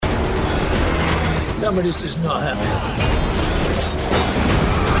Tell me this is not happening.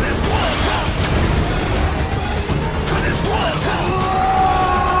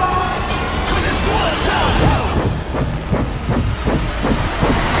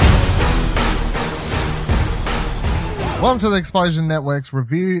 Welcome to the Explosion Network's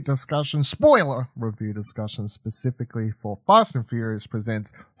review discussion, spoiler review discussion, specifically for Fast and Furious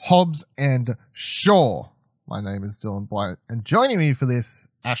presents Hobbs and Shaw. My name is Dylan Blight, and joining me for this,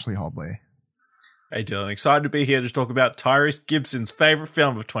 Ashley Hobley. Hey Dylan, excited to be here to talk about Tyrese Gibson's favorite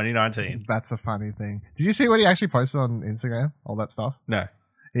film of 2019. That's a funny thing. Did you see what he actually posted on Instagram? All that stuff? No.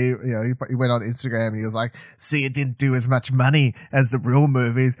 He went on Instagram and he was like, see, it didn't do as much money as the real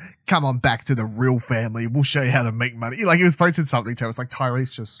movies. Come on back to the real family. We'll show you how to make money. Like, he was posting something to us like,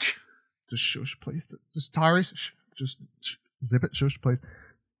 Tyrese, just shush, please. Just Tyrese, just zip it, shush, please.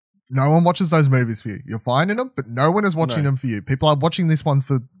 No one watches those movies for you. You're finding them, but no one is watching them for you. People are watching this one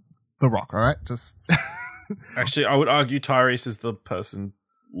for The Rock, all right? Just Actually, I would argue Tyrese is the person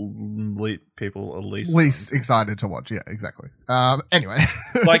people are least excited to watch. Yeah, exactly. Anyway.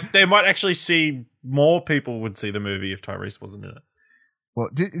 Like, they might actually see more people would see the movie if Tyrese wasn't in it. Well,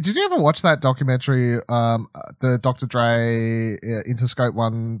 did you ever watch that documentary, the Dr. Dre Interscope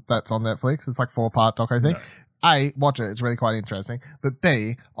one that's on Netflix? It's like 4-part doco thing. No. A, watch it. It's really quite interesting. But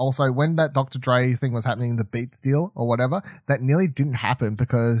B, also when that Dr. Dre thing was happening, the Beats deal or whatever, that nearly didn't happen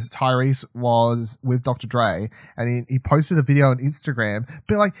because Tyrese was with Dr. Dre and he posted a video on Instagram,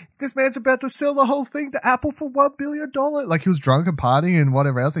 but like, this man's about to sell the whole thing to Apple for $1 billion. Like, he was drunk and partying and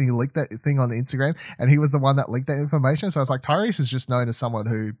whatever else, and he leaked that thing on Instagram, and he was the one that leaked that information. So it's like, Tyrese is just known as someone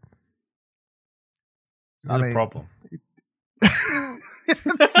who... There's a problem.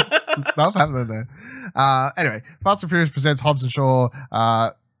 Stuff happening there. Anyway, Fast and Furious presents Hobbs and Shaw.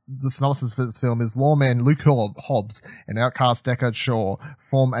 The synopsis for this film is lawman Luke Hobbs and outcast Deckard Shaw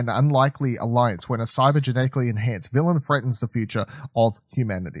form an unlikely alliance when a cybergenetically enhanced villain threatens the future of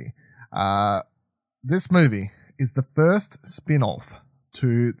humanity. This movie is the first spin-off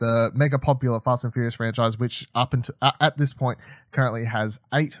to the mega popular Fast and Furious franchise, which up until at this point currently has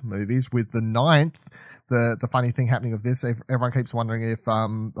 8 movies, with the 9th. The funny thing happening with this, everyone keeps wondering if,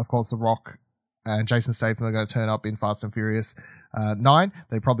 of course, The Rock and Jason Statham are going to turn up in Fast and Furious 9.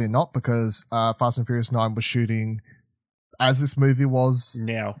 They probably not, because Fast and Furious 9 was shooting as this movie was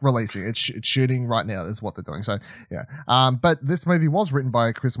releasing. It's shooting right now is what they're doing. So, yeah. But this movie was written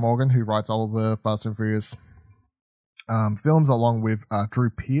by Chris Morgan, who writes all the Fast and Furious films, along with Drew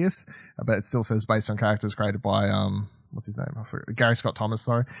Pearce, but it still says based on characters created by... what's his name? I forget. Gary Scott Thomas,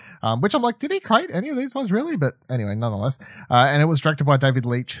 sorry. Which I'm like, did he create any of these ones, really? But anyway, nonetheless. And it was directed by David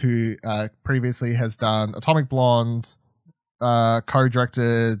Leitch, who previously has done Atomic Blonde,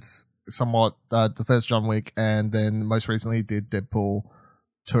 co-directed somewhat the first John Wick, and then most recently did Deadpool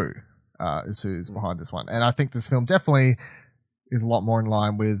 2, is who's behind this one. And I think this film definitely is a lot more in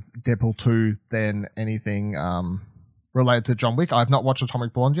line with Deadpool 2 than anything related to John Wick. I've not watched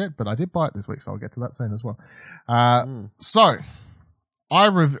Atomic Blonde yet, but I did buy it this week, so I'll get to that soon as well. So, Is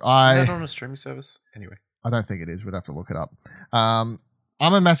that on a streaming service? Anyway. I don't think it is. We'd have to look it up. I'm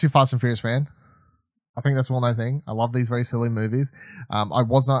a massive Fast and Furious fan. I think that's a well-known thing. I love these very silly movies. I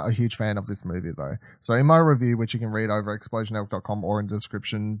was not a huge fan of this movie, though. So in my review, which you can read over explosionnetwork.com or in the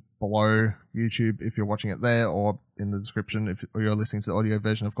description below YouTube if you're watching it there, or in the description if you're listening to the audio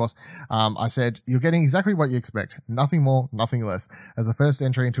version, of course, I said, you're getting exactly what you expect. Nothing more, nothing less. As a first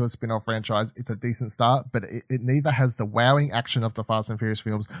entry into a spin-off franchise, it's a decent start, but it neither has the wowing action of the Fast and Furious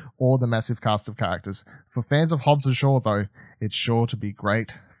films or the massive cast of characters. For fans of Hobbs and Shaw, though, it's sure to be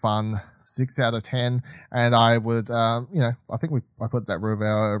great fun. 6 out of 10, and I would I think I put that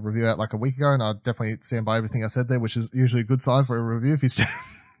review out like a week ago, and I definitely stand by everything I said there, which is usually a good sign for a review if you stand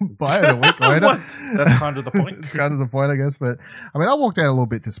by it a week later. That's kind of the point. It's kind of the point, I guess. But I mean, I walked out a little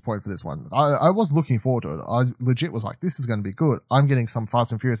bit disappointed for this one. I was looking forward to it. I legit was like, this is going to be good. I'm getting some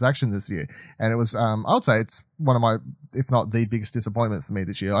Fast and Furious action this year, and it was I would say it's one of my, if not the biggest disappointment for me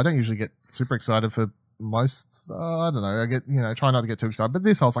this year. I don't usually get super excited for most, I don't know, I get, try not to get too excited, but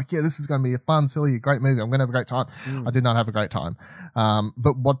this I was like, yeah, this is going to be a fun, silly, great movie. I'm going to have a great time. I did not have a great time.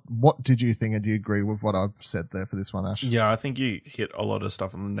 But what did you think, and do you agree with what I've said there for this one, Ash? Yeah, I think you hit a lot of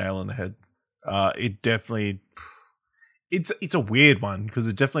stuff on the nail on the head. It definitely, it's a weird one, because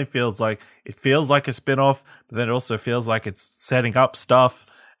it definitely feels like a spin-off, but then it also feels like it's setting up stuff,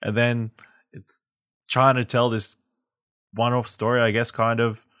 and then it's trying to tell this one-off story, I guess, kind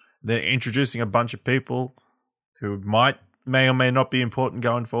of. They're introducing a bunch of people who may or may not be important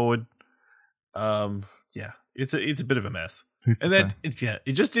going forward. Yeah, it's a bit of a mess. And then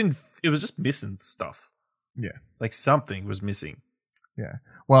it just didn't. It was just missing stuff. Yeah, like something was missing. Yeah.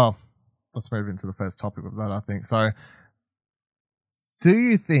 Well, let's move into the first topic of that, I think. So, do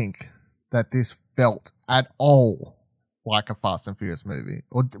you think that this felt at all like a Fast and Furious movie?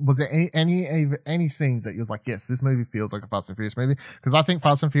 Or was there any scenes that you was like, yes, this movie feels like a Fast and Furious movie? Because I think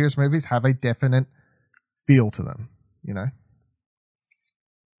Fast and Furious movies have a definite feel to them, you know?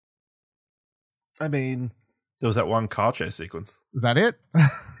 I mean, there was that one car chase sequence. Is that it?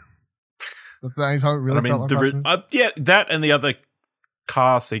 That's the only time it really felt like Fast and Furious? Yeah, that and the other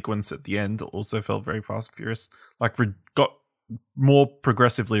car sequence at the end also felt very Fast and Furious. Like, got more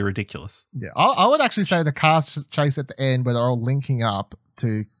progressively ridiculous. Yeah, I would actually say the car chase at the end where they're all linking up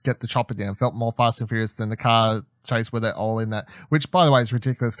to get the chopper down felt more Fast and Furious than the car chase where they're all in that, which by the way is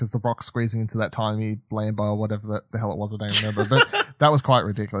ridiculous because the Rock squeezing into that tiny Lambo or whatever the hell it was, I don't remember, but that was quite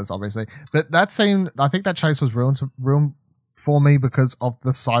ridiculous, obviously. But that scene, I think that chase was ruined for me because of the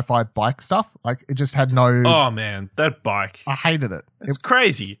sci-fi bike stuff. Like, it just had no... Oh man, that bike. I hated it. It's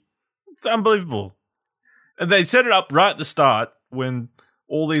crazy. It's unbelievable. And they set it up right at the start when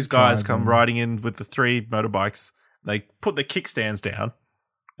all these guys come riding in with the 3 motorbikes. They put the kickstands down,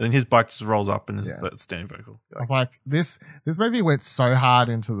 and then his bike just rolls up in his standing vehicle. I was like, this movie went so hard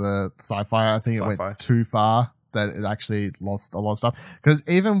into the sci-fi. I think it went too far that it actually lost a lot of stuff. Because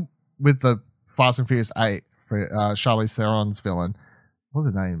even with the Fast and Furious 8, for Charlize Theron's villain, what was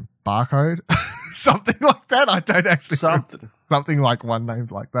his name? Barcode? Something like that. I don't actually something like one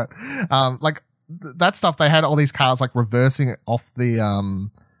named like that. Like that stuff, they had all these cars like reversing off the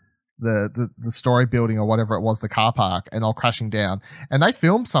story building or whatever it was, the car park, and all crashing down. And they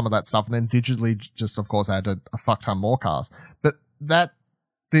filmed some of that stuff and then digitally just, of course, added a fuck ton more cars. But that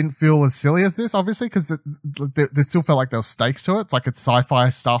didn't feel as silly as this, obviously, because there still felt like there was stakes to it. It's like it's sci-fi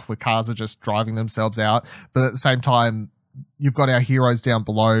stuff where cars are just driving themselves out. But at the same time, you've got our heroes down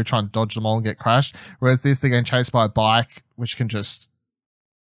below trying to dodge them all and get crashed. Whereas this, they're getting chased by a bike, which can just...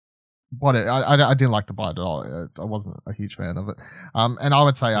 I didn't like the bike at all. I wasn't a huge fan of it. And I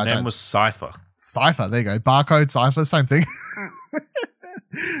would say the name was Cypher. Cypher, there you go. Barcode, Cypher, same thing.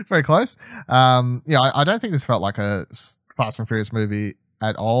 Very close. I don't think this felt like a Fast and Furious movie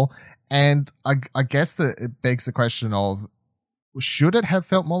at all. And I guess that it begs the question of, should it have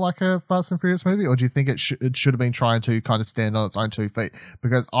felt more like a Fast and Furious movie, or do you think it should have been trying to kind of stand on its own 2 feet?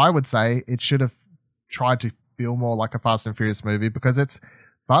 Because I would say it should have tried to feel more like a Fast and Furious movie, because it's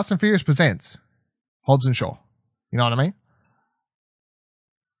Fast and Furious presents Hobbs and Shaw. You know what I mean?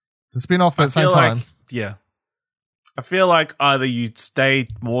 It's a spin-off, but at the same time. Yeah. I feel like either you stay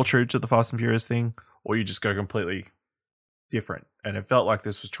more true to the Fast and Furious thing, or you just go completely different. And it felt like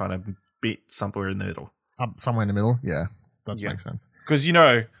this was trying to beat somewhere in the middle. Somewhere in the middle, yeah. That makes sense. Because,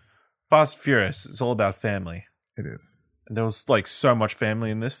 Fast and Furious, it's all about family. It is. And there was, like, so much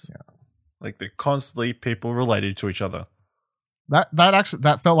family in this. Yeah. Like, they're constantly people related to each other.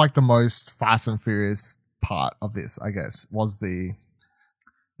 That felt like the most Fast and Furious part of this, I guess, was the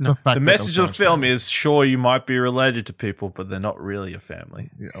fact the message of the film is, sure, you might be related to people, but they're not really a family.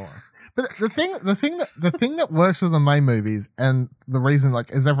 Yeah. But the thing that works with the main movies, and the reason,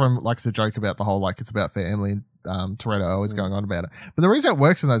 like, is everyone likes to joke about the whole, like, it's about family, and Toretto always going on about it. But the reason it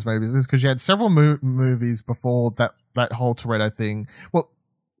works in those movies is because you had several movies before that whole Toretto thing. Well,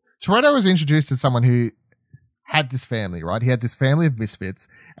 Toretto was introduced as someone who had this family, right? He had this family of misfits,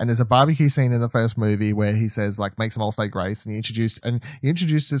 and there's a barbecue scene in the first movie where he says, like, makes them all say grace, and he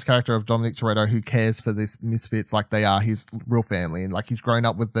introduced this character of Dominic Toretto who cares for this misfits like they are his real family, and like he's grown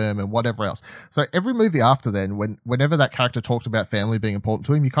up with them and whatever else. So every movie after then, whenever that character talked about family being important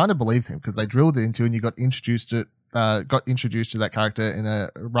to him, you kind of believed him because they drilled it into, and you got introduced to that character in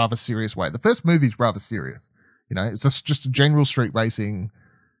a rather serious way. The first movie's rather serious, it's just a general street racing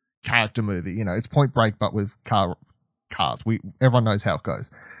character movie. It's Point Break but with cars. Everyone knows how it goes.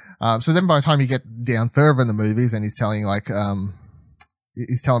 So then by the time you get down further in the movies, and he's telling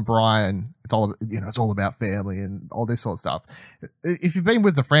Brian it's all about family and all this sort of stuff. If you've been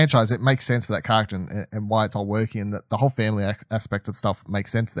with the franchise, it makes sense for that character and why it's all working, and the whole family aspect of stuff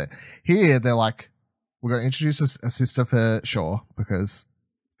makes sense there. Here they're like, we're going to introduce a sister for Shaw because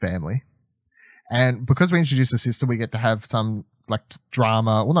family, and because we introduce a sister, we get to have some like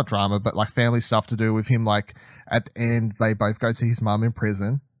drama, well, not drama, but like family stuff to do with him. Like at the end, they both go see his mum in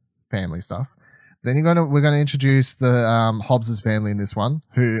prison, family stuff. Then we're going to introduce the Hobbs' family in this one,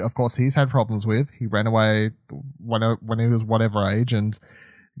 who of course he's had problems with. He ran away when he was whatever age, and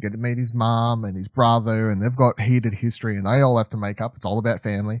you get to meet his mum and his brother, and they've got heated history, and they all have to make up. It's all about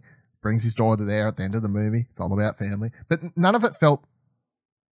family. Brings his daughter there at the end of the movie. It's all about family, but none of it felt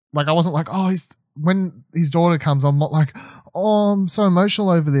like, I wasn't like, when his daughter comes, I'm not like, I'm so emotional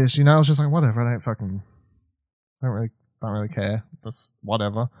over this. I was just like, whatever. I don't really care. Just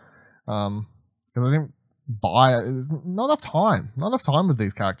whatever. because I didn't buy it. Not enough time. Not enough time with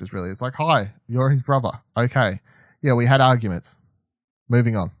these characters, really. It's like, hi, you're his brother. Okay. Yeah, we had arguments.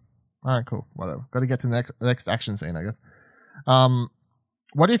 Moving on. All right, cool. Whatever. Got to get to the next action scene, I guess.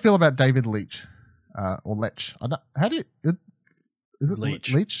 What do you feel about David Leitch? Or Lech? Is it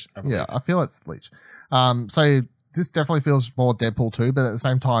Leitch? Leitch? Yeah, I feel it's Leitch. So this definitely feels more Deadpool 2, but at the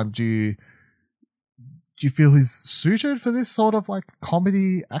same time, do you feel he's suited for this sort of like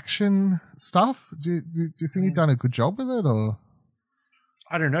comedy action stuff? Do you think he's done a good job with it, or?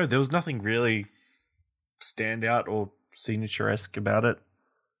 I don't know. There was nothing really standout or signature-esque about it.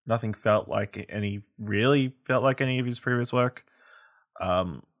 Nothing felt like any of his previous work.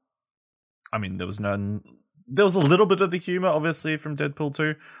 I mean, there was none. There was a little bit of the humor, obviously, from Deadpool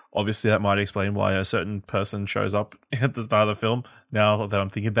 2. Obviously, that might explain why a certain person shows up at the start of the film, now that I'm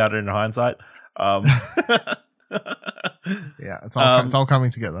thinking about it in hindsight. Yeah, it's all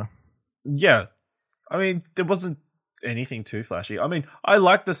coming together. Yeah. I mean, there wasn't anything too flashy. I mean, I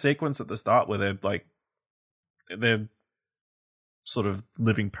like the sequence at the start where they're sort of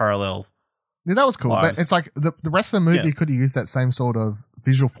living parallel. Yeah, that was cool. lives. But it's like the rest of the movie could have used that same sort of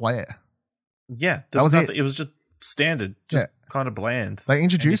visual flair. Yeah, that was nothing. It was just standard, just kind of bland. They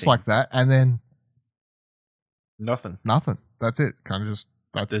introduced like that, and then nothing. That's it. Kind of just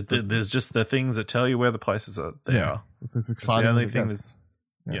there's just the things that tell you where the places are. They are. It's as exciting. It's the only as it thing gets.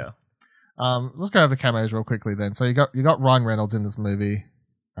 that's Let's go over the cameos real quickly then. So you got Ryan Reynolds in this movie,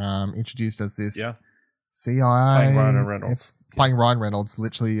 introduced as this CIA playing Ryan Reynolds. Playing Ryan Reynolds,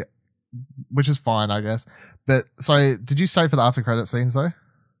 literally, which is fine, I guess. But so, did you stay for the after credit scenes though?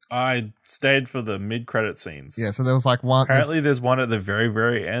 I stayed for the mid-credit scenes. Yeah, so there was like one. Apparently, there's one at the very,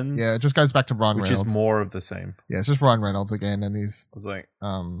 very end. Yeah, it just goes back to Ryan Reynolds, which is more of the same. Yeah, it's just Ryan Reynolds again, and he's. I was like,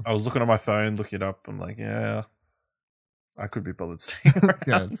 I was looking on my phone, looking it up. I'm like, yeah, I could be bothered staying.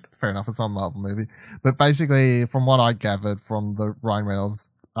 Yeah, it's fair enough. It's on a Marvel movie, but basically, from what I gathered from the Ryan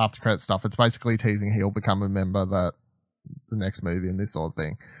Reynolds after credit stuff, it's basically teasing he'll become a member that the next movie and this sort of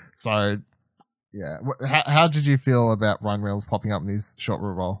thing. So, yeah, how did you feel about Ryan Reynolds popping up in his short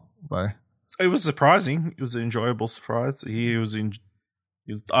role though? It was surprising. It was an enjoyable surprise.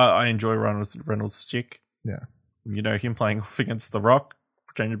 I enjoy Reynolds' chick. Yeah. You know, him playing off against The Rock,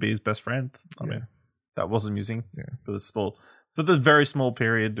 pretending to be his best friend. I mean, that was amusing for the very small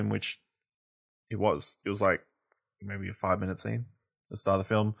period in which it was. It was like maybe a 5-minute scene at the start of the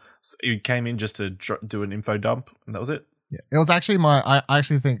film. He came in just to do an info dump, and that was it. Yeah. It was actually I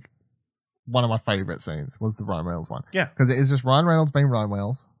actually think one of my favorite scenes was the Ryan Reynolds one. Yeah. Because it is just Ryan Reynolds being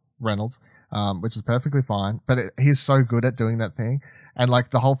Ryan Reynolds, which is perfectly fine. But he's so good at doing that thing. And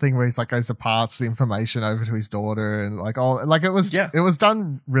like the whole thing where he's like goes to pass the information over to his daughter and like it was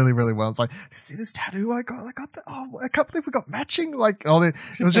done really, really well. It's like, you see this tattoo I got that. Oh, I can't believe we got matching. Like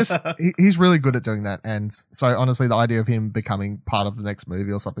it was just he's really good at doing that. And so honestly, the idea of him becoming part of the next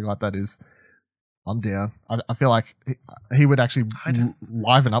movie or something like that is, I'm down. I feel like he would actually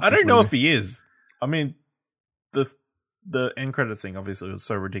liven up. I don't know if he is. I mean, the end credits thing obviously was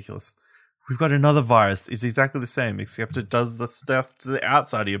so ridiculous. We've got another virus. It's exactly the same, except it does the stuff to the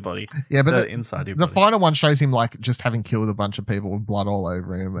outside of your body. Yeah, but inside your body. The final one shows him like just having killed a bunch of people with blood all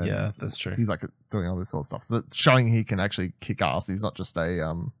over him. And yeah, that's true. He's like doing all this sort of stuff, so showing he can actually kick ass. He's not just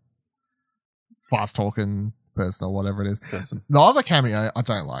a fast talking person or whatever it is. The other cameo I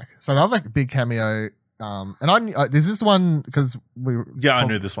don't like. So the other big cameo, and this is one because I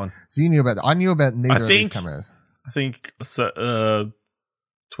knew this one. So you knew about it. I knew about neither of these cameos. I think so.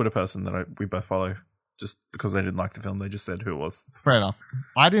 Twitter person that we both follow, just because they didn't like the film, they just said who it was. Fair enough.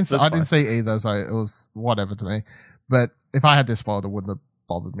 I didn't see either, so it was whatever to me. But if I had this spoiled, it wouldn't have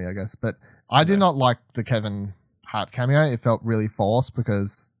bothered me, I guess. But I did not like the Kevin Hart cameo. It felt really forced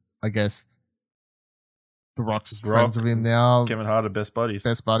because I guess The Rock's friends with him now. Kevin Hart are best buddies.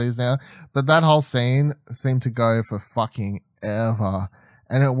 Best buddies now. But that whole scene seemed to go for fucking ever.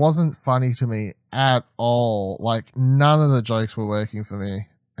 And it wasn't funny to me at all. Like, none of the jokes were working for me.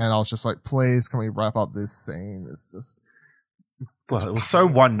 And I was just like, please, can we wrap up this scene? It's just... Well, it was so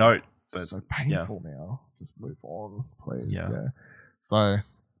one note. It's so painful now. Just move on, please. Yeah. So,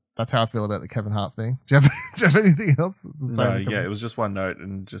 that's how I feel about the Kevin Hart thing. Do you have anything else to say? No, it was just one note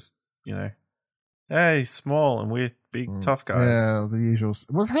and just, hey, small and we're big, tough guys. Yeah, the usual.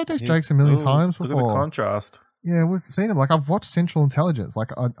 We've heard those jokes a million times before. Look at the contrast. Yeah, we've seen them. Like, I've watched Central Intelligence.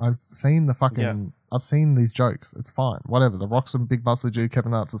 Like, I've seen the fucking... Yeah. I've seen these jokes. It's fine. Whatever. The Rock's a big muscly dude.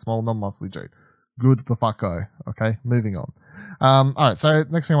 Kevin Hart's a small, non-muscly dude. Good the fuck go. Okay, moving on. All right, so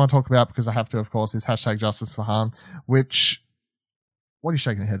next thing I want to talk about, because I have to, of course, is #JusticeForHan, which... What are you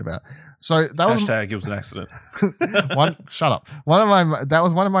shaking your head about? So that was Hashtag it was an accident. shut up. That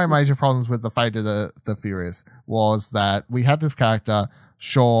was one of my major problems with the Fate of the Furious was that we had this character,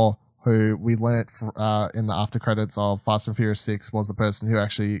 Shaw, who we learnt in the after credits of Fast and Furious 6 was the person who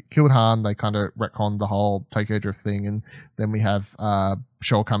actually killed Han. They kind of retconned the whole Tokyo Drift thing, and then we have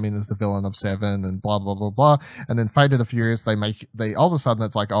Shaw come in as the villain of 7 and blah, blah, blah, blah. And then Fate of the Furious, they all of a sudden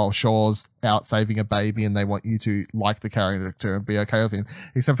it's like, oh, Shaw's out saving a baby and they want you to like the character and be okay with him.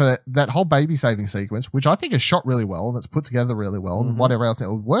 Except for that whole baby saving sequence, which I think is shot really well and it's put together really well and whatever else,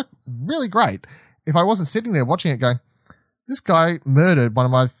 and it would work really great if I wasn't sitting there watching it going, this guy murdered one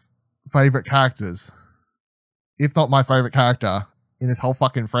of my favorite characters, if not my favorite character in this whole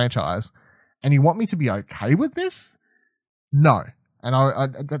fucking franchise, and you want me to be okay with this? No.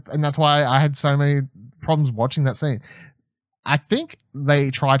 And that's why I had so many problems watching that scene. I think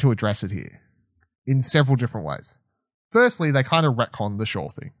they try to address it here in several different ways. Firstly, they kind of retcon the Shaw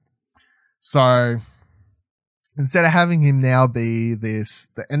thing. So instead of having him now be this,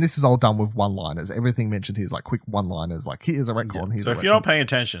 and this is all done with one-liners. Everything mentioned here is like quick one-liners. Like here's a retcon. Yeah. So if you're not paying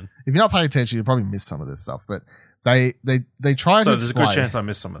attention, you'll probably miss some of this stuff. But they try to. So there's a good chance I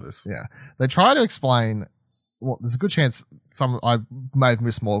missed some of this. Yeah, they try to explain. Well, there's a good chance I may have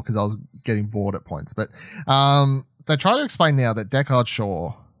missed more because I was getting bored at points. But they try to explain now that Deckard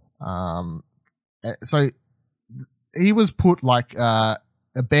Shaw, so he was put like.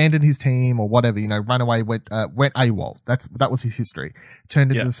 Abandoned his team or whatever, run away, went AWOL. That was his history.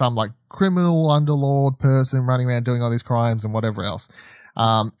 Turned into some like criminal underlord person running around doing all these crimes and whatever else.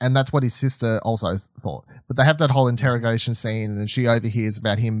 And that's what his sister also thought. But they have that whole interrogation scene and then she overhears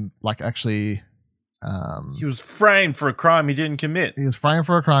about him like actually he was framed for a crime he didn't commit. He was framed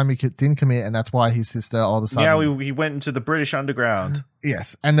for a crime he didn't commit, and that's why his sister all of a sudden... Yeah, he went into the British underground.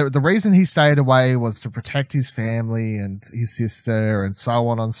 Yes, and the reason he stayed away was to protect his family and his sister and so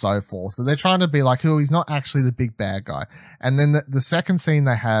on and so forth. So they're trying to be like, oh, he's not actually the big bad guy. And then the second scene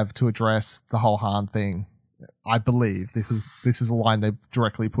they have to address the whole Han thing, I believe this is a line they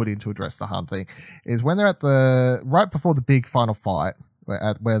directly put in to address the Han thing, is when they're at right before the big final fight,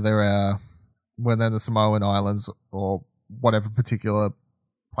 where they're in the Samoan Islands or whatever particular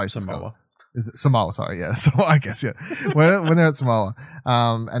place. Samoa. Is it Samoa? Sorry, yeah. So I guess, yeah. when they're at Samoa,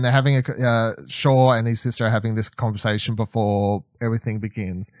 and they're having Shaw and his sister are having this conversation before everything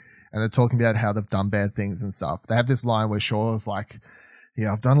begins, and they're talking about how they've done bad things and stuff. They have this line where Shaw's like,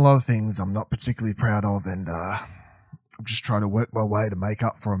 "Yeah, I've done a lot of things I'm not particularly proud of, and I'm just trying to work my way to make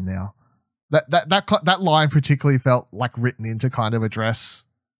up for them now." That line particularly felt like written in to kind of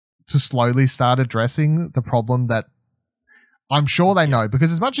to slowly start addressing the problem that I'm sure they know,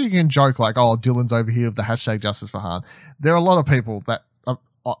 because as much as you can joke like, oh, Dylan's over here with the hashtag justice for Han, there are a lot of people that,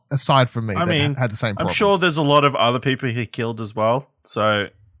 aside from me, that had the same problems. I'm sure there's a lot of other people he killed as well. So,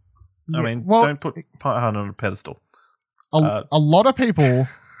 don't put Han on a pedestal. A lot of people's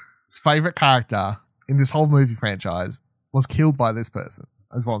favorite character in this whole movie franchise was killed by this person,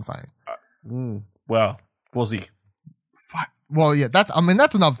 is what I'm saying. Well, was he? Well, yeah, that's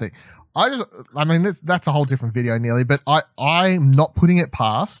another thing. That's a whole different video nearly, but I'm not putting it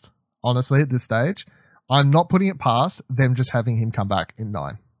past, honestly, at this stage. I'm not putting it past them just having him come back in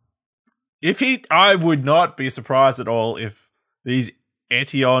 9. I would not be surprised at all if these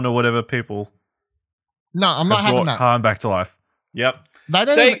Etion or whatever people. No, I'm not having that. Han back to life. Yep.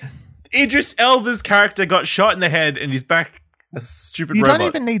 Idris Elba's character got shot in the head and he's back a stupid robot. You don't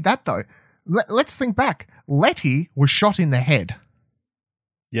even need that though. Let's think back. Letty was shot in the head.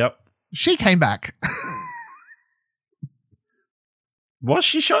 Yep. She came back. Was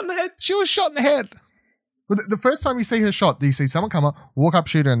she shot in the head? She was shot in the head. The first time you see her shot, you see someone come up, walk up,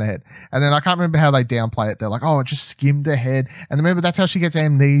 shoot her in the head. And then I can't remember how they downplay it. They're like, oh, it just skimmed her head. And remember, that's how she gets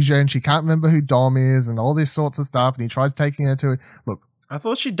amnesia and she can't remember who Dom is and all this sorts of stuff. And he tries taking her to it. Look. I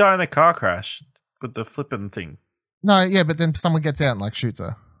thought she died in a car crash with the flipping thing. No, yeah, but then someone gets out and like shoots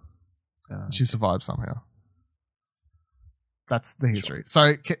her. She survives somehow. That's the history.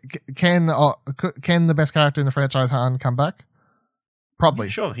 Sure. So can the best character in the franchise, Han, come back? Probably.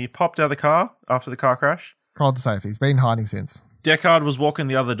 Sure. He popped out of the car after the car crash. Called to safe. He's been hiding since. Deckard was walking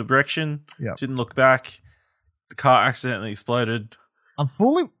the other direction. Yep. Didn't look back. The car accidentally exploded. I'm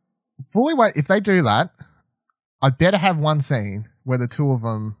fully wait. If they do that, I better have one scene where the two of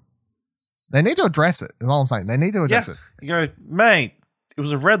them. They need to address it. Is all I'm saying. They need to address it. You go, mate. It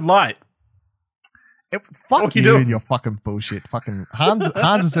was a red light. Fuck you and your fucking bullshit. Fucking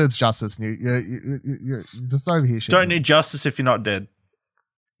Han deserves justice. And you're just over here. Don't need justice if you're not dead.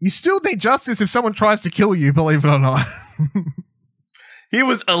 You still need justice if someone tries to kill you, believe it or not. He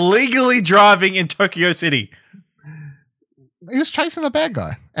was illegally driving in Tokyo City. He was chasing the bad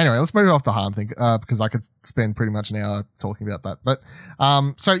guy. Anyway, let's move off the harm thing because I could spend pretty much an hour talking about that. But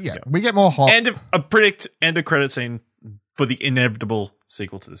we get more Hobbs. And a credit scene for the inevitable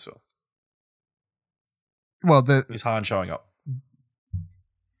sequel to this film. Well, is Han showing up.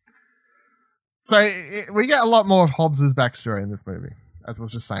 So we get a lot more of Hobbs' backstory in this movie, as I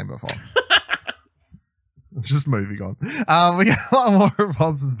was just saying before. Just moving on. We get a lot more of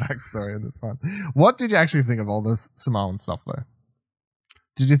Hobbs' backstory in this one. What did you actually think of all this Samoan stuff, though?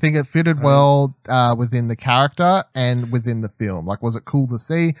 Did you think it fitted well within the character and within the film? Like, was it cool to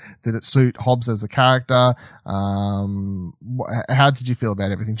see? Did it suit Hobbs as a character? How did you feel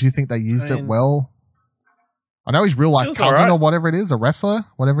about everything? Do you think they used it well? I know his real life cousin or whatever it is, a wrestler,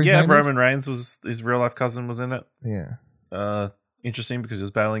 whatever his name Roman Reigns was his real life cousin was in it. Yeah. Interesting because he was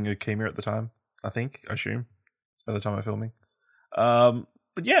battling leukemia at the time, I assume, at the time of filming. But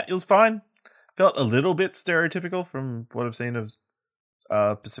yeah, it was fine. Felt a little bit stereotypical from what I've seen of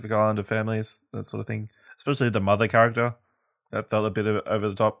Pacific Islander families, that sort of thing. Especially the mother character. That felt a bit over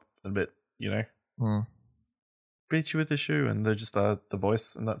the top, a bit, beat you with a shoe, and they're just the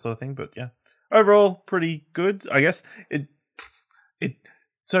voice and that sort of thing. But yeah. Overall, pretty good, I guess.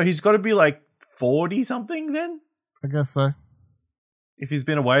 So he's got to be like 40 something then? I guess so. If he's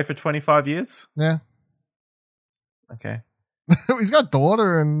been away for 25 years? Yeah. Okay. He's got a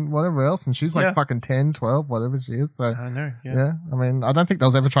daughter and whatever else, and she's like fucking 10, 12, whatever she is. So I know, yeah. I mean, I don't think they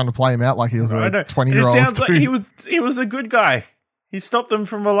was ever trying to play him out like he was a 20-year-old. It sounds like he was a good guy. He stopped them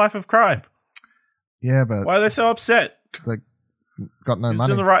from a life of crime. Yeah, but why are they so upset? They got no money. He's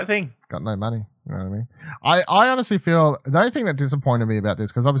doing the right thing. Got no money. You know what I mean? I honestly feel the only thing that disappointed me about this,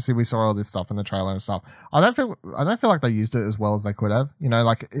 because obviously we saw all this stuff in the trailer and stuff. I don't feel like they used it as well as they could have.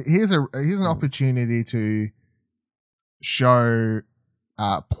 Like here's an opportunity to show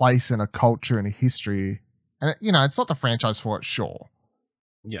place and a culture and a history, and it's not the franchise for it, sure.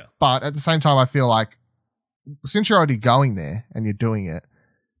 Yeah. But at the same time, I feel like since you're already going there and you're doing it,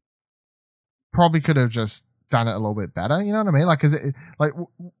 probably could have just done it a little bit better. You know what I mean? Like,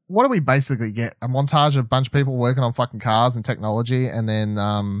 what do we basically get? A montage of a bunch of people working on fucking cars and technology, and then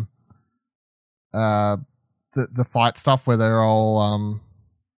the fight stuff where they're all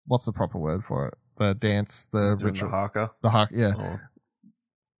what's the proper word for it? The dance, the ritual, the haka, yeah.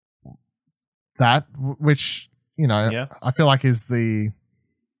 Oh. That which I feel like is the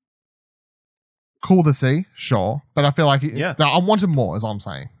cool to see, sure, but I feel like I wanted more, as I'm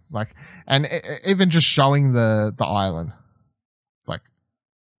saying. Like, and even just showing the island, it's like,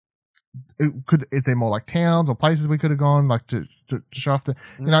 is there more like towns or places we could have gone, like to show off the,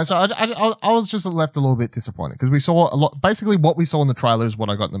 so I was just left a little bit disappointed because we saw a lot, basically what we saw in the trailer is what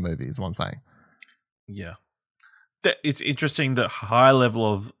I got in the movie, is what I'm saying. Yeah. It's interesting the high level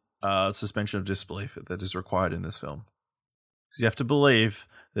of suspension of disbelief that is required in this film. Because you have to believe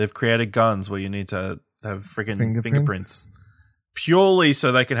they've created guns where you need to have freaking fingerprints. Purely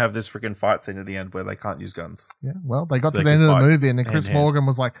so they can have this freaking fight scene at the end where they can't use guns. Yeah, well, they got to the end of the movie and then Chris Morgan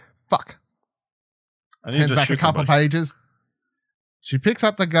was like, fuck. Turns back a couple pages. She picks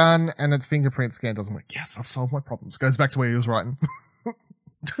up the gun and it's fingerprint scanned. I'm like, yes, I've solved my problems. Goes back to where he was writing.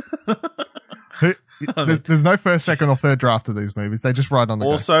 There's no first, second, or third draft of these movies. They just write on the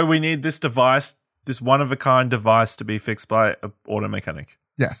Also, we need this device, this one-of-a-kind device to be fixed by an auto mechanic.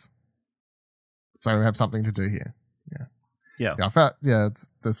 Yes. So we have something to do here. Yeah. Yeah. I felt,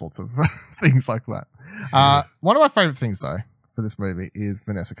 there's lots of things like that. One of my favorite things, though, for this movie is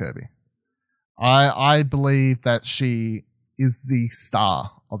Vanessa Kirby. I believe that she is the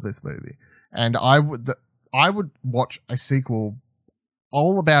star of this movie. And I would watch a sequel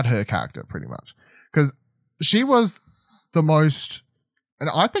all about her character, pretty much. Because she was the most, and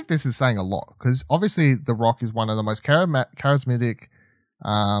I think this is saying a lot, because obviously The Rock is one of the most charismatic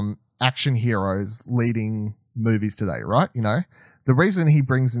action heroes leading movies today, right? The reason he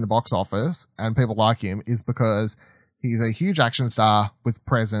brings in the box office and people like him is because he's a huge action star with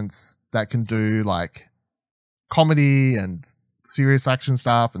presence that can do like comedy and serious action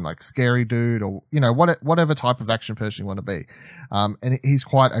stuff and like scary dude or whatever type of action person you want to be, and he's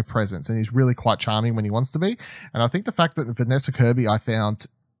quite a presence and he's really quite charming when he wants to be. And I think the fact that Vanessa Kirby, I found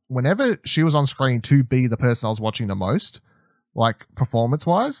whenever she was on screen to be the person I was watching the most, like performance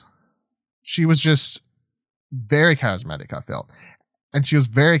wise, she was just very charismatic, I felt, and she was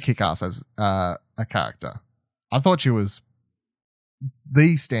very kick-ass as a character. I thought she was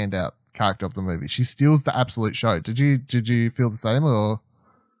the standout character of the movie. She steals the absolute show. Did you feel the same? Or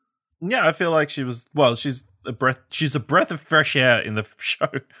yeah, I feel like she was, she's a breath of fresh air in the show.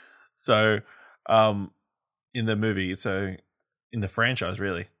 So in the movie, so in the franchise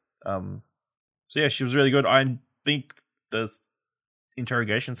really. So yeah, she was really good. I think the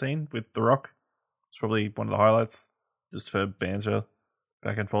interrogation scene with The Rock. It's probably one of the highlights, just for banter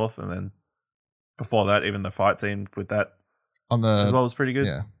back and forth. And then before that, even the fight scene with that On the as well was pretty good.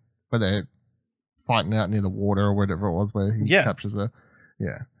 Yeah, where they're fighting out near the water or whatever it was, where he captures her.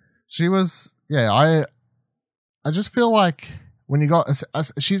 Yeah, she was. Yeah, I just feel like when you got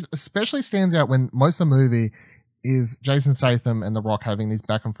she's especially stands out when most of the movie is Jason Statham and The Rock having these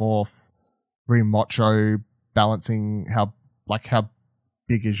back and forth, very macho, balancing how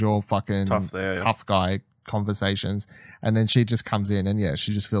big is your fucking tough guy conversations, and then she just comes in and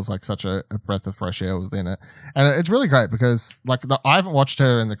she just feels like such a breath of fresh air within it, and it's really great because I haven't watched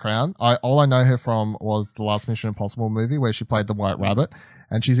her in The Crown. All I know her from was the last Mission Impossible movie where she played the White Rabbit,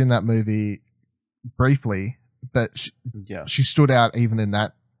 and she's in that movie briefly, but she stood out even in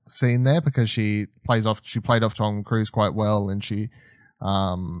that scene there because she played off Tom Cruise quite well, and she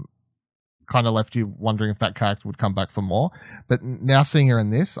kind of left you wondering if that character would come back for more. But now seeing her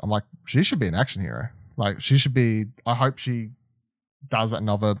in this, I'm like, she should be an action hero. Like, she should be. I hope she does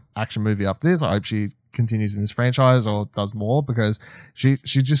another action movie after this. I hope she continues in this franchise or does more, because she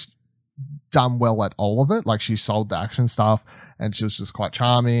just done well at all of it. Like, she sold the action stuff, and she was just quite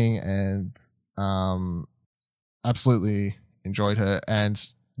charming, and absolutely enjoyed her. And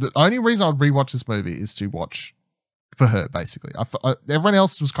the only reason I'd rewatch this movie is to watch for her, basically. Everyone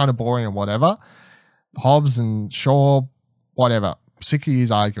else was kind of boring and whatever. Hobbs and Shaw, whatever. Sick of you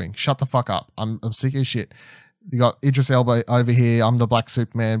arguing. Shut the fuck up. I'm sick of shit. You got Idris Elba over here. I'm the Black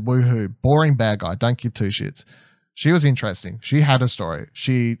Superman. Woohoo. Boring bad guy. Don't give two shits. She was interesting. She had a story.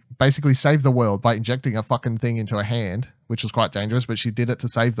 She basically saved the world by injecting a fucking thing into her hand, which was quite dangerous, but she did it to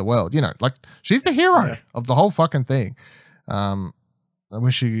save the world. You know, like, she's the hero of the whole fucking thing. I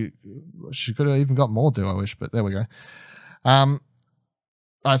wish she could have even got more, I wish, but there we go. All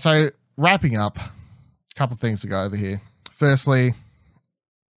right, so wrapping up, a couple of things to go over here. Firstly,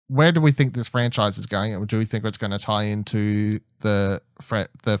 where do we think this franchise is going, and do we think it's going to tie into the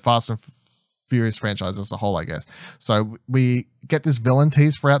Fast and Furious franchise as a whole, I guess? So we get this villain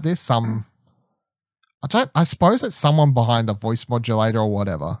tease throughout this. I suppose it's someone behind a voice modulator or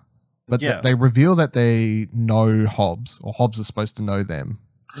whatever. But they reveal that they know Hobbs, or Hobbs is supposed to know them,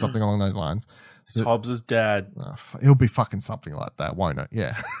 something along those lines. It's Hobbs' dad. It'll be fucking something like that, won't it?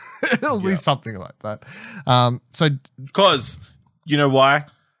 Yeah. It'll be something like that. Because, you know why?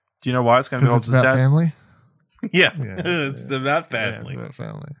 Do you know why it's going to be Hobbs' dad? Family? It's about family. Yeah, it's about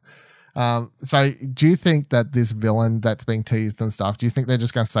family. So do you think that this villain that's being teased and stuff, do you think they're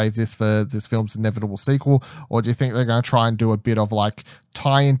just going to save this for this film's inevitable sequel, or do you think they're going to try and do a bit of like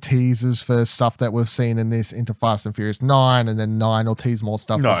tie-in teasers for stuff that we've seen in this into Fast and Furious 9, and then 9 will tease more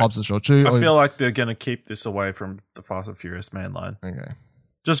stuff for Hobbs and Shaw 2? I feel like they're going to keep this away from the Fast and Furious mainline. Okay.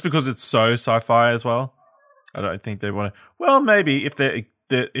 Just because it's so sci-fi as well. I don't think they want to. Well, maybe if the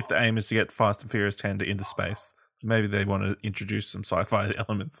aim is to get Fast and Furious 10 into space, maybe they want to introduce some sci-fi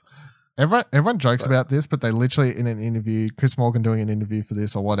elements. Everyone jokes about this, but they literally, in an interview, Chris Morgan doing an interview for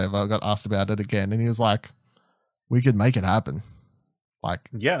this or whatever, got asked about it again, and he was like, we could make it happen. Like,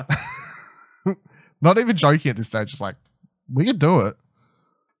 yeah. Not even joking at this stage, just like, we could do it.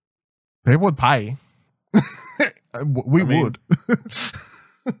 People would pay. we would.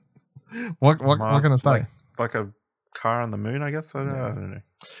 What can I say? Like a car on the moon, I guess. I don't know.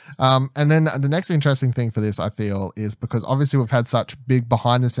 And then the next interesting thing for this, I feel, is because obviously we've had such big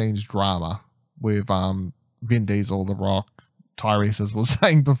behind the scenes drama with Vin Diesel, The Rock, Tyrese, as we were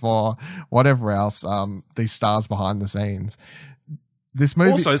saying before, whatever else, these stars behind the scenes. This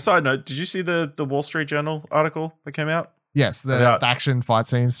movie. Also, side note, did you see the Wall Street Journal article that came out? Yes, the action fight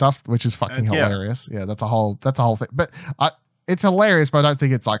scene stuff, which is fucking hilarious. Yeah, that's a whole thing. But it's hilarious, but I don't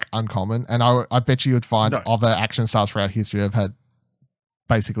think it's like uncommon. And I bet you would find other action stars throughout history have had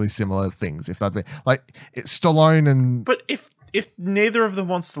basically similar things. If that'd be like it's Stallone and. But if neither of them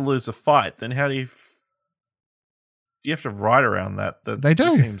wants to lose a fight, then how do you have to write around that? They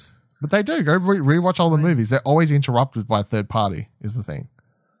do. But they do. Go rewatch all the movies. They're always interrupted by a third party, is the thing.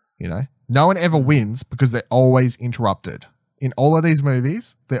 You know? No one ever wins because they're always interrupted. In all of these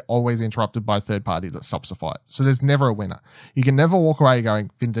movies, they're always interrupted by a third party that stops the fight. So there's never a winner. You can never walk away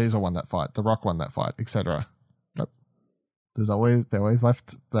going, Vin Diesel won that fight, The Rock won that fight, etc. Nope. They're always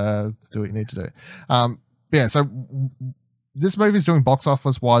left to do what you need to do. So this movie's doing box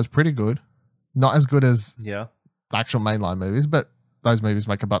office wise pretty good. Not as good as the actual mainline movies, but those movies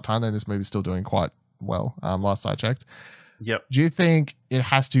make a butt ton, and this movie's still doing quite well, last I checked. Yep. Do you think it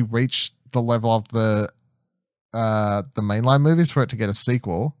has to reach the level of the mainline movies for it to get a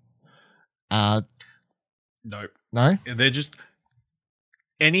sequel? No. No? They're just...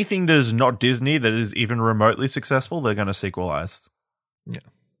 anything that is not Disney that is even remotely successful, they're going to sequelize. Yeah.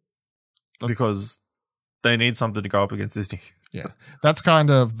 Because they need something to go up against Disney. Yeah. That's kind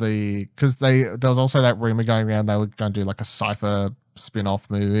of because there was also that rumor going around they were going to do like a Cypher spin-off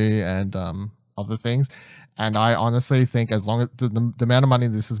movie and other things. And I honestly think as long as the amount of money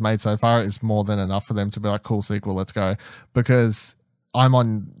this has made so far is more than enough for them to be like, cool sequel, let's go. Because I'm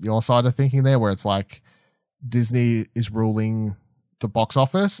on your side of thinking there where it's like Disney is ruling the box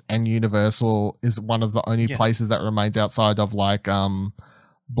office and Universal is one of the only places that remains outside of like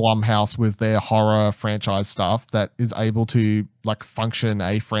Blumhouse with their horror franchise stuff that is able to like function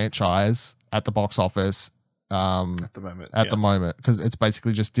a franchise at the box office at the moment because it's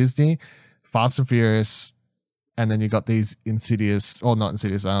basically just Disney, Fast and Furious, and then you got these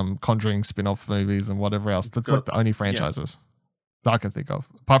Conjuring spin-off movies and whatever else. That's like the only franchises that I can think of,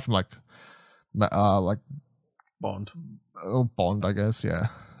 apart from like Bond. Oh, Bond, I guess. Yeah.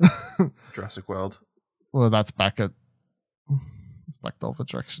 Jurassic World. Well, that's back the other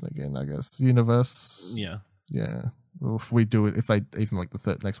direction again, I guess. Universe. Yeah. Yeah. If they even make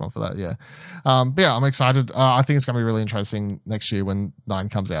the next one for that, yeah. But yeah, I'm excited. I think it's going to be really interesting next year when 9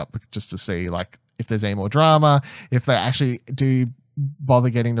 comes out, just to see like if there's any more drama, if they actually do bother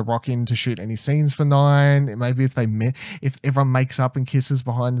getting The Rock in to shoot any scenes for 9. Maybe if everyone makes up and kisses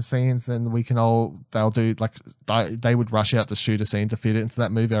behind the scenes, then they'll do like they would rush out to shoot a scene to fit it into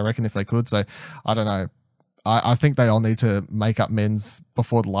that movie, I reckon, if they could. So I don't know. I think they all need to make up men's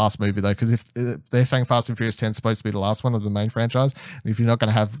before the last movie, though, because if they're saying Fast and Furious 10 is supposed to be the last one of the main franchise, and if you're not going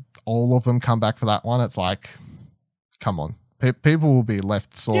to have all of them come back for that one, it's like, come on. People will be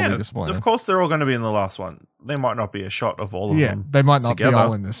left sorely disappointed. Of course, they're all going to be in the last one. There might not be a shot of all of them. Yeah, they might not together. be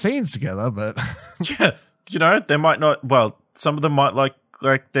all in the scenes together, but yeah, they might not. Well, some of them might like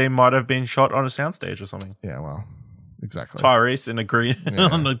they might have been shot on a soundstage or something. Yeah, well. Exactly. Tyrese in a green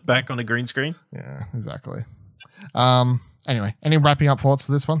on a green screen. Yeah, exactly. Anyway, any wrapping up thoughts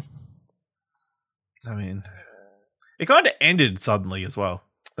for this one? I mean, it kind of ended suddenly as well.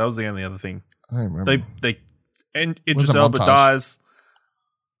 That was the only other thing. I don't remember. Idris Elba dies,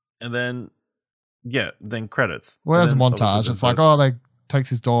 and then then credits. Well, there's a montage. It's like, they takes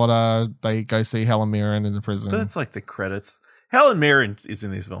his daughter. They go see Helen Mirren in the prison. But it's like the credits. Helen Mirren is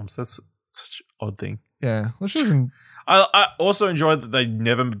in these films. That's such an odd thing. Yeah, well, she was in. I also enjoyed that they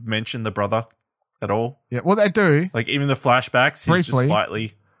never mentioned the brother at all. Yeah, well, they do. Like, even the flashbacks, he's just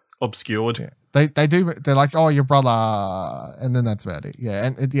slightly obscured. Yeah. They do. They're like, oh, your brother, and then that's about it. Yeah,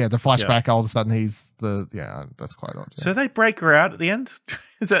 and the flashback, all of a sudden he's that's quite odd. Yeah. So they break her out at the end?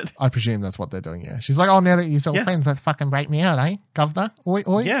 Is that? I presume that's what they're doing. Yeah, she's like, oh, now that you're still friends, let's fucking break me out, eh, governor? Oi,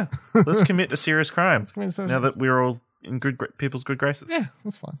 oi. Yeah, let's commit a serious crime. Now that we're all in people's good graces. Yeah,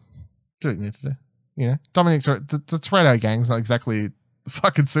 that's fine. Do what you need to do. You know, Dominic, the Toretto gang's not exactly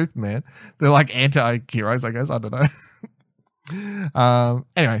fucking Superman. They're like anti-heroes, I guess. I don't know.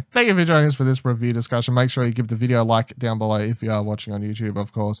 Anyway, thank you for joining us for this review discussion. Make sure you give the video a like down below if you are watching on YouTube,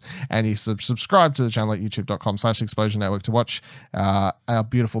 of course, and you subscribe to the channel at youtube.com/Explosion Network to watch our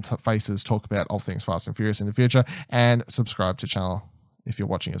beautiful faces talk about all things Fast and Furious in the future, and subscribe to the channel if you're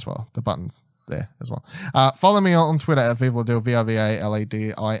watching as well. The button's there as well. Follow me on Twitter at Vivladil,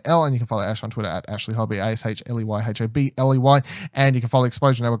 VIVALADIL, and you can follow Ash on Twitter at Ashley Hobby, ASHLEYHOBLEY, and you can follow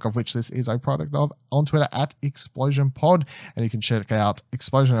Explosion Network, of which this is a product of, on Twitter at Explosion Pod, and you can check out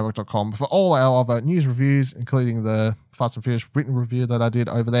explosionnetwork.com for all our other news reviews, including the Fast and Furious written review that I did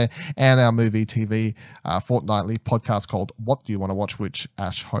over there, and our movie TV fortnightly podcast called What Do You Want to Watch, which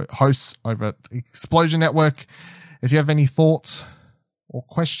Ash hosts over at Explosion Network. If you have any thoughts or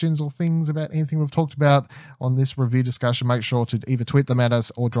questions or things about anything we've talked about on this review discussion, make sure to either tweet them at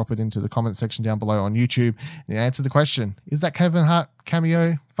us or drop it into the comment section down below on YouTube and answer the question. Is that Kevin Hart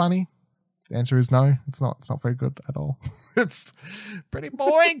cameo funny? The answer is no. It's not. It's not very good at all. It's pretty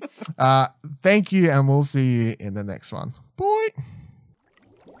boring. Thank you, and we'll see you in the next one.